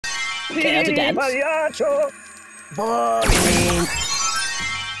Care to dance? Mariacho. Boring.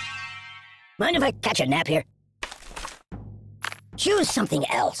 Mind if I catch a nap here? Choose something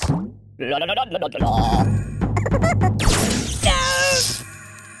else. La la la la la la la.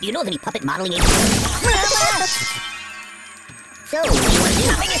 Do you know of any puppet modeling agency? So, what do you want to do?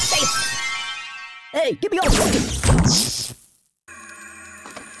 Nothing is safe. Hey, give me all the broken.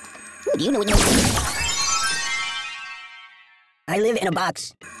 Ooh, do you know what you're saying? I live in a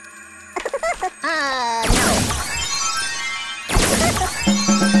box.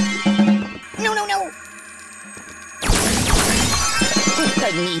 No. No.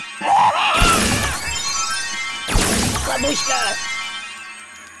 Pardon me. Babushka!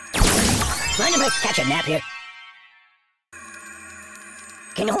 Mind if I catch a nap here?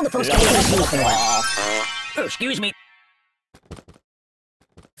 Can you hold the phone stand for a while? Oh, excuse me.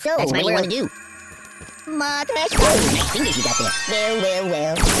 So, that's what you want to do. Nice fingers you got there.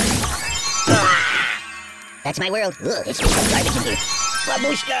 Well. That's my world. Ugh, it's just some garbage in here.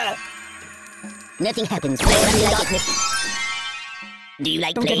 Babushka! Nothing happens. Do you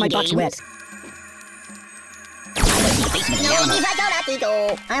like Don't playing get my box games? wet.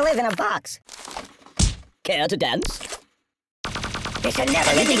 I live in a box. Care to dance? It's a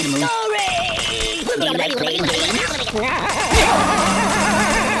never-ending story! Do you like playing games?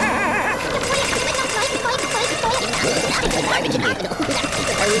 Garbage in here.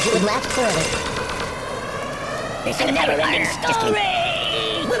 I wish you would last forever. It's a never-ending story!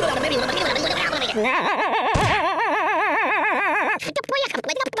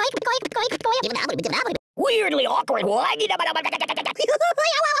 Weirdly awkward.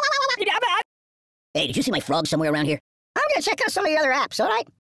 Hey, did you see my frog somewhere around here? I'm gonna check out some of your other apps, alright?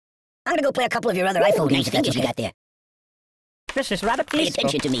 I'm gonna go play a couple of your other iPhone games if that's what you got there. This is rather Pay peaceful.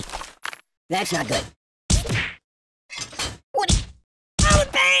 attention to me. That's not good. What? Oh,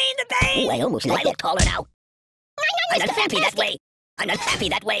 the pain! Ooh, I almost like that. Taller now. I'm not happy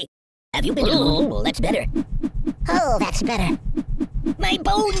that way. Have you been? Oh, well, that's better. Oh, that's better. My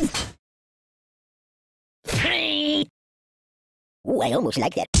bones! Ooh, I almost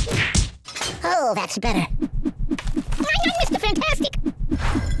like that. Oh, that's better. Mr. Fantastic!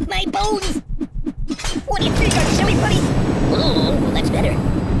 My bones! What do you think, you silly buddy? Oh, well, that's better.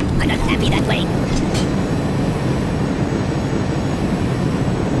 I'm not happy that way.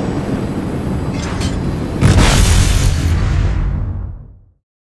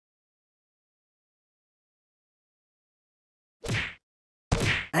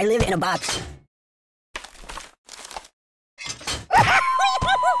 I live in a box.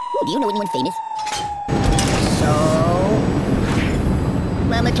 Do you know anyone famous? So...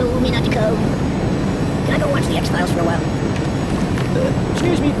 Mama told me not to go. Can I go watch the X-Files for a while?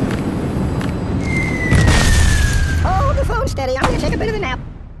 Excuse me. Hold the phone steady. I'm gonna take a bit of a nap.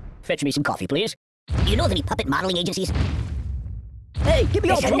 Fetch me some coffee, please. Do you know of any puppet modeling agencies? Hey, give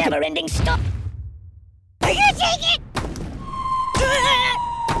me all the It's a broken. never-ending stuff. Are you taking it?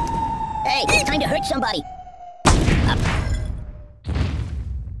 Hey, it's time to hurt somebody. Up.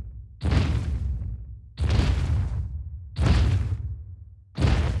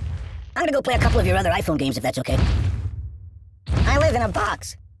 I'm gonna go play a couple of your other iPhone games if that's okay. I live in a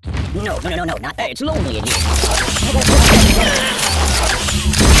box. No, not that. Hey, it's lonely in here.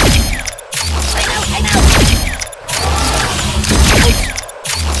 I'm out.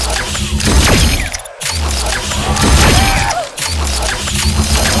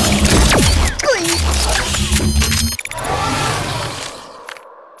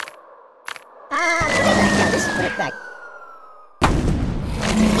 Put it back.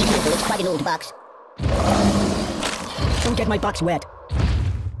 It's quite an old box. Don't get my box wet.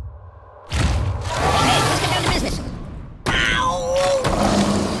 Hey, let's get down to business. Ow!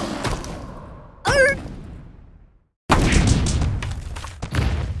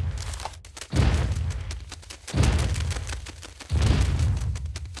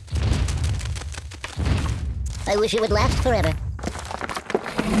 I wish it would last forever.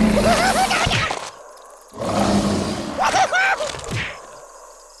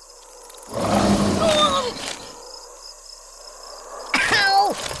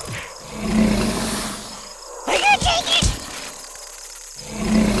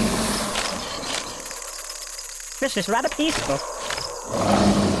 This is rather peaceful.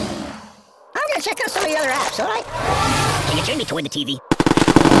 I'm gonna check out some of the other apps, alright? Can you turn me toward the TV?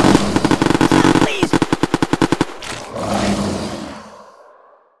 Please!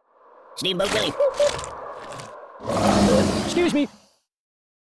 Steamboat Willie. Excuse me.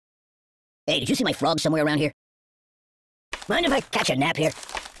 Hey, did you see my frog somewhere around here? Mind if I catch a nap here?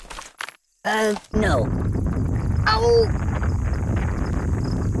 No. Oh!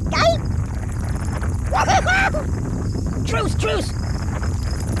 Truce, truce!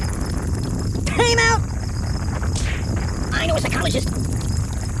 Time out! I know a psychologist.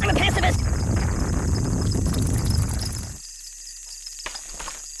 I'm a pacifist.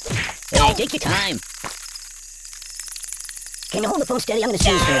 Hey, take your time. Can you hold the phone steady? I'm gonna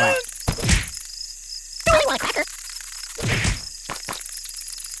snooze for a while. I want a cracker.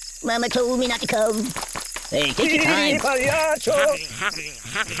 Mama told me not to come. Hey, take your time. Matryoshka!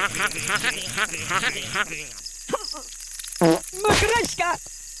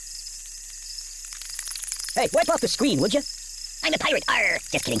 Hey, wipe off the screen, would you? I'm a pirate. Arr!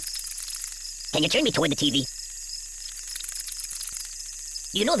 Just kidding. Can you turn me toward the TV?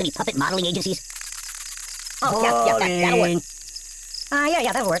 Do you know of any puppet modeling agencies? Oh, yeah, that'll work.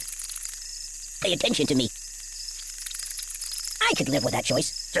 Yeah, that'll work. Pay attention to me. I could live with that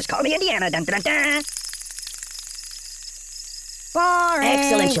choice. Just call me Indiana. Dun, dun, dun, dun. Boring.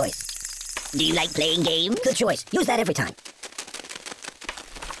 Excellent choice. Do you like playing games? Good choice. Use that every time.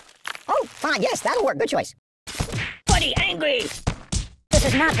 Oh, fine. Yes, that'll work. Good choice. Buddy, angry! This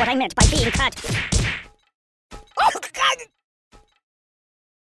is not what I meant by being cut. Oh, God!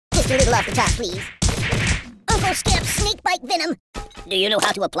 Just a little off the top, please. Uncle Skip, snake bite venom. Do you know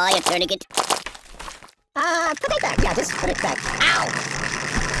how to apply a tourniquet? Put it back. Yeah, just put it back. Ow!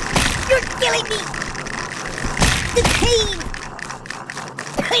 You're killing me! The pain!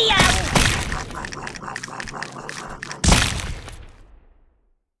 Ow!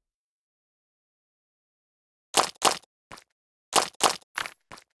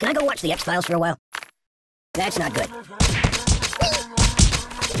 Can I go watch the X-Files for a while? That's not good.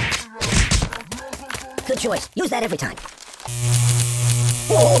 Good choice. Use that every time.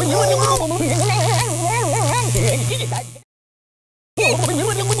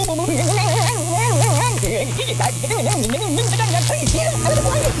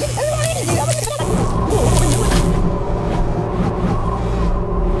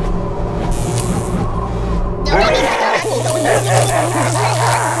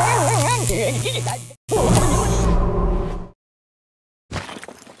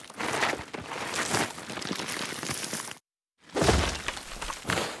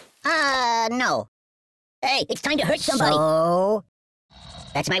 No. Hey, it's time to hurt somebody. So...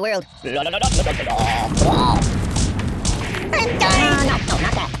 That's my world. I'm dying! No,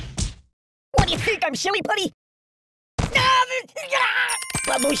 not that. What do you think? I'm silly putty?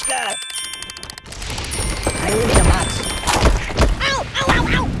 Babushka! I live in a box. Ow! Ow! Ow!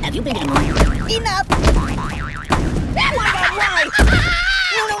 Ow! Have you been getting more? Enough! Why?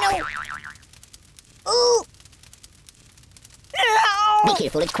 No! Ooh! Be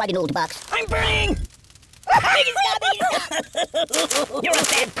careful, it's quite an old box. I'm burning! You're a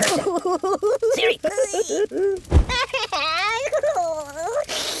bad person. Siri!